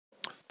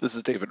This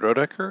is David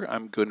Rodecker.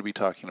 I'm going to be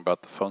talking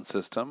about the phone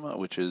system,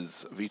 which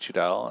is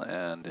Vicidial,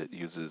 and it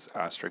uses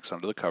asterisks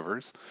under the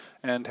covers,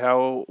 and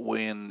how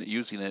when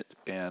using it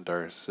and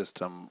our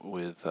system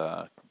with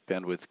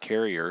bandwidth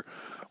carrier,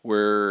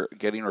 we're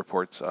getting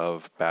reports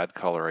of bad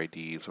caller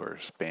IDs or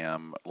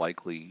spam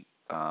likely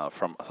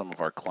from some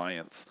of our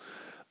clients.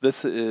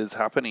 This is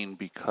happening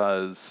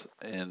because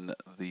when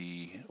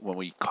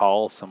we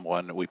call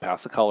someone, we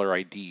pass a caller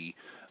ID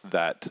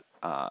that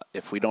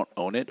if we don't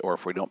own it or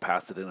if we don't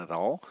pass it in at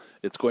all,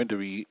 it's going to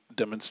be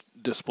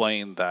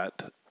displaying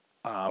that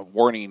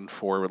warning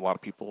for a lot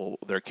of people.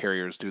 Their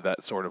carriers do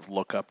that sort of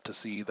lookup to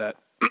see that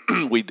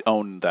we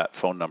own that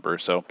phone number.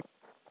 So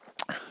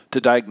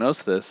to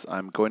diagnose this,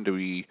 I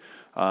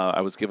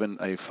was given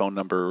a phone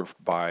number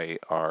by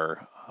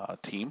our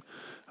team.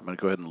 I'm going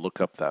to go ahead and look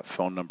up that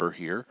phone number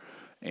here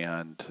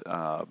and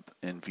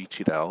in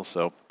Vicidial.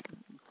 So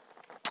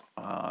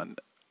on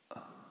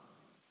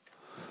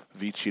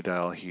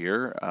Vicidial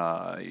here,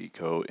 you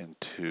go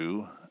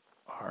into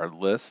our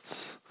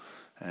lists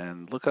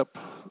and look up,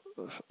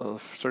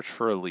 search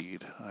for a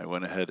lead. I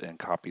went ahead and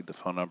copied the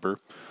phone number,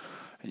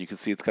 and you can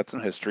see it's got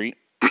some history,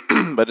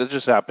 but it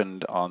just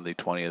happened on the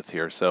 20th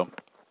here. So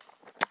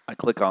I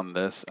click on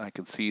this, I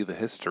can see the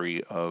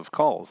history of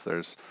calls.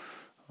 There's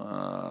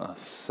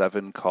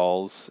 7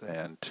 calls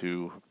and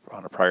 2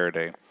 on a prior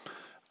day.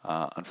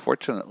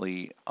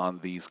 Unfortunately, on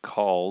these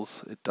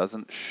calls, it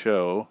doesn't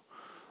show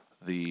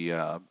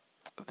the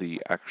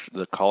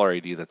caller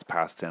ID that's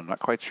passed in. I'm not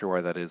quite sure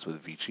why that is with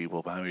Vici.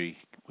 Well, maybe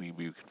we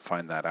can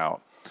find that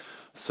out.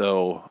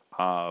 So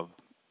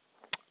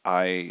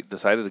I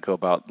decided to go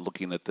about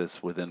looking at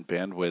this within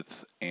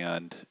bandwidth,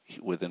 and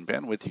within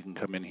bandwidth you can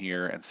come in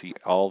here and see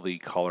all the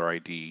caller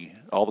ID,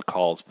 all the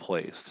calls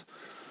placed.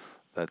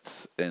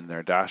 That's in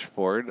their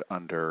dashboard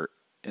under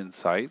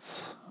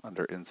Insights.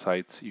 Under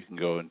Insights, you can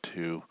go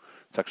into,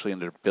 it's actually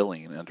under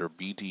Billing, under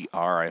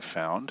BDR I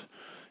found.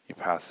 You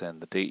pass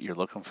in the date you're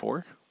looking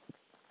for.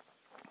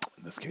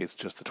 In this case,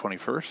 just the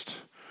 21st.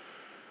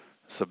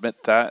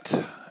 Submit that,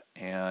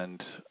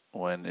 and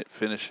when it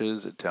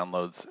finishes, it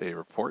downloads a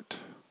report.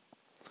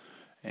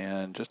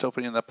 And just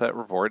opening up that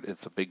report,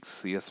 it's a big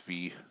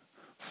CSV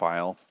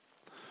file.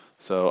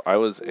 So I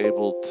was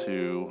able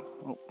to,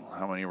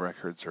 how many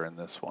records are in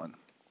this one?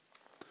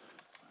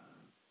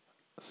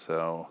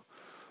 So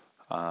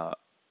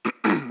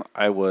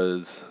I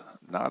was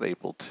not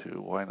able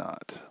to, why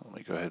not? Let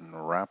me go ahead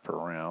and wrap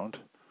around.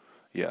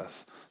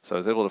 Yes, so I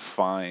was able to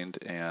find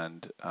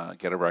and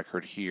get a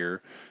record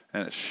here,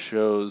 and it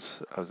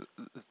shows, I was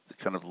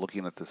kind of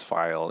looking at this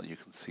file, you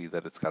can see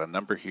that it's got a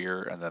number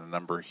here and then a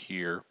number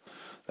here.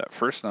 That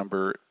first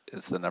number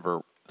is the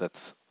number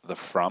that's the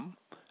from,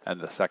 and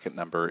the second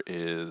number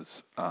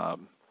is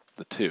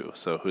the to.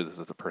 So who this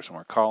is the person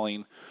we're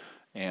calling,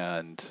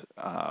 and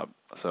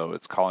so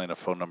it's calling a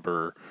phone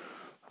number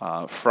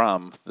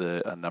from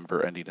a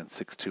number ending in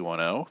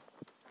 6210.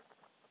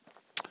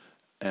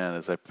 And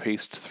as I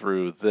paste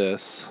through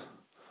this,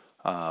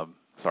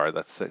 sorry,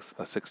 that's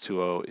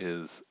 620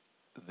 is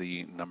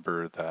the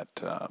number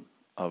that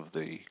of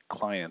the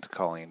client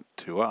calling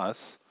to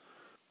us.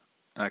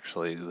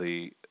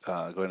 Actually,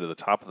 going to the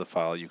top of the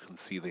file, you can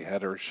see the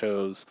header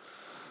shows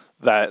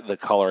that the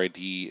caller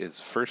ID is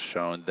first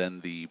shown, then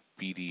the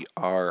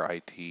BDR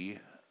ID.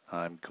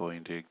 I'm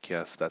going to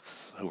guess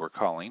that's who we're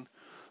calling,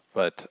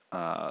 but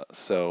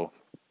so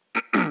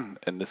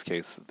in this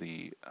case,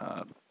 the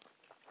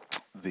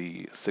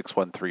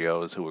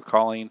 6130 is who we're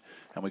calling,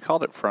 and we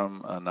called it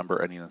from a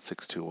number ending in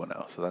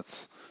 6210. So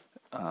that's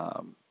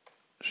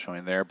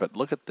showing there. But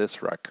look at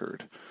this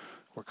record.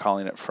 We're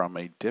calling it from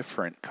a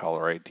different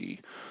caller ID.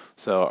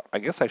 So I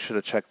guess I should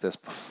have checked this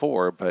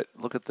before, but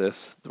look at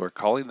this. We're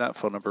calling that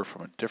phone number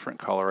from a different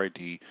caller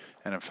ID.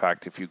 And in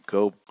fact, if you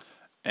go,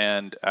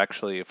 and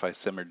actually if I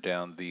simmered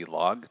down the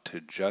log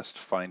to just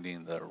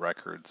finding the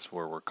records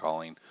where we're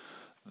calling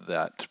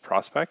that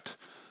prospect,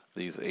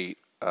 these 8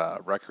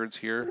 records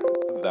here,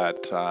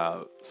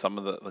 that some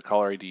of the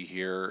caller ID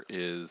here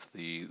is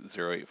the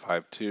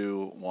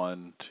 0852,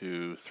 1,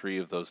 2, 3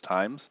 of those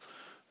times.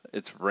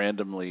 It's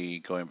randomly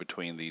going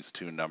between these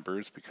 2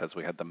 numbers because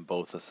we had them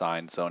both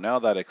assigned. So now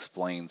that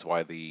explains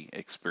why the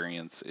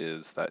experience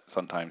is that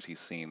sometimes he's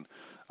seen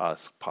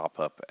us pop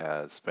up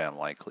as spam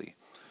likely.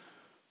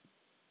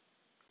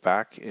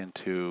 Back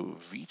into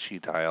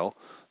Vicidial,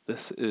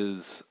 this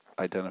is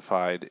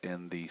identified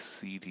in the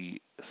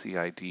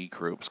CID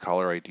groups,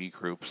 caller ID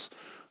groups.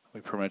 We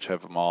pretty much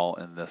have them all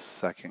in this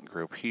second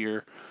group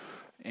here.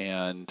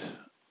 And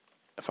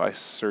if I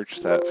search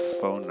that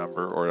phone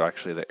number, or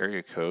actually the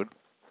area code,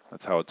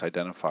 that's how it's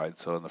identified.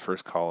 So in the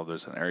first column,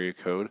 there's an area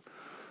code.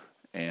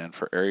 And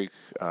for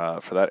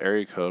that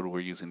area code, we're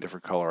using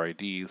different caller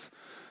IDs.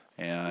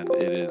 And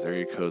it is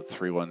area code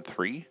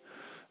 313.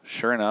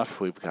 Sure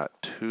enough, we've got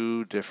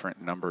 2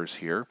 different numbers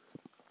here.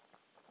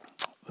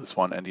 This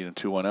one ending in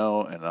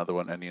 210 and another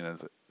one ending in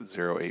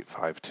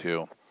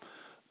 0852.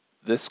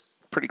 This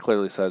pretty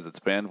clearly says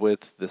it's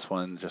bandwidth. This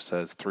one just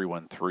says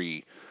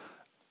 313.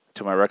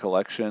 To my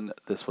recollection,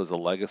 this was a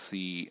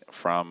legacy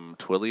from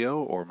Twilio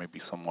or maybe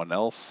someone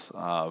else,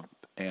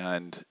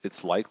 and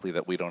it's likely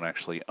that we don't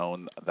actually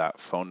own that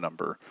phone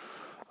number.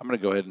 I'm going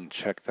to go ahead and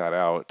check that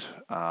out.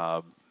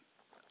 I'm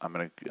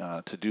going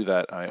to do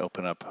that, I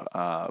open up,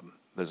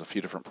 there's a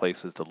few different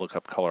places to look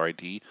up caller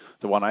ID.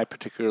 The one I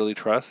particularly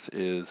trust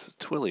is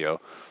Twilio.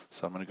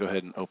 So I'm going to go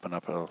ahead and open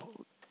up a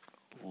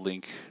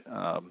link,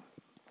 go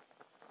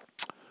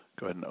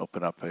ahead and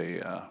open up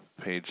a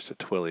page to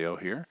Twilio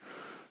here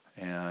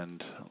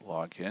and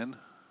log in.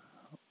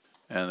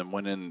 And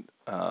when in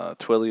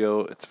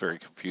Twilio, it's very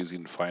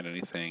confusing to find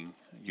anything.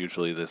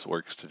 Usually this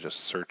works to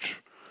just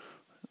search,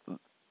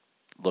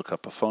 look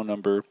up a phone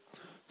number.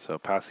 So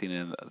passing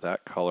in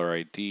that caller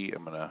ID,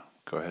 I'm going to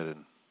go ahead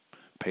and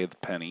pay the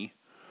penny.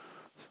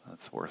 So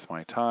that's worth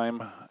my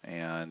time.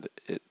 And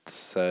it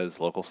says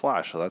local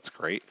splash, so that's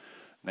great.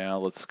 Now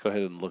let's go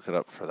ahead and look it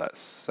up for that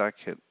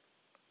second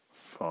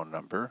phone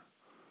number.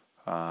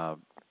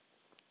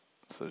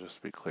 So just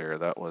to be clear,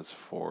 that was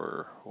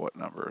for what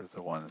number?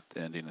 The one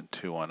ending in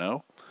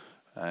 210.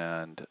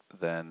 And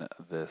then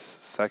this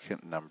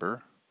second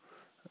number,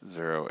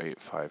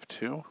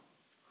 0852.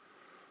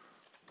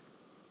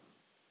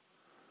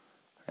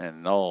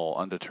 And null,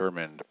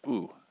 undetermined,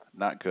 ooh,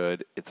 not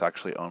good. It's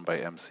actually owned by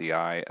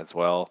MCI as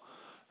well.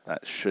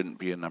 That shouldn't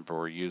be a number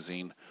we're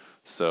using.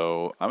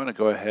 So I'm gonna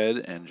go ahead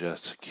and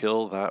just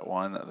kill that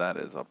one. That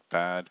is a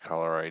bad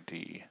caller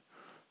ID.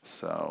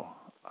 So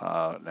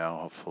now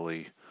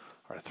hopefully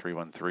our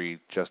 313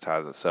 just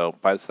has it. So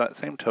by that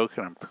same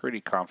token, I'm pretty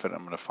confident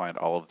I'm gonna find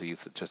all of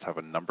these that just have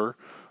a number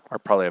are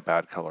probably a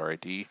bad caller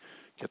ID.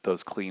 Get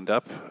those cleaned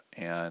up,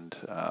 and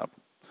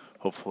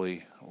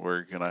hopefully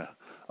we're gonna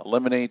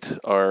eliminate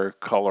our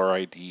caller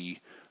ID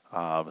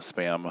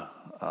spam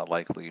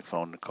likely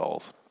phone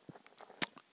calls.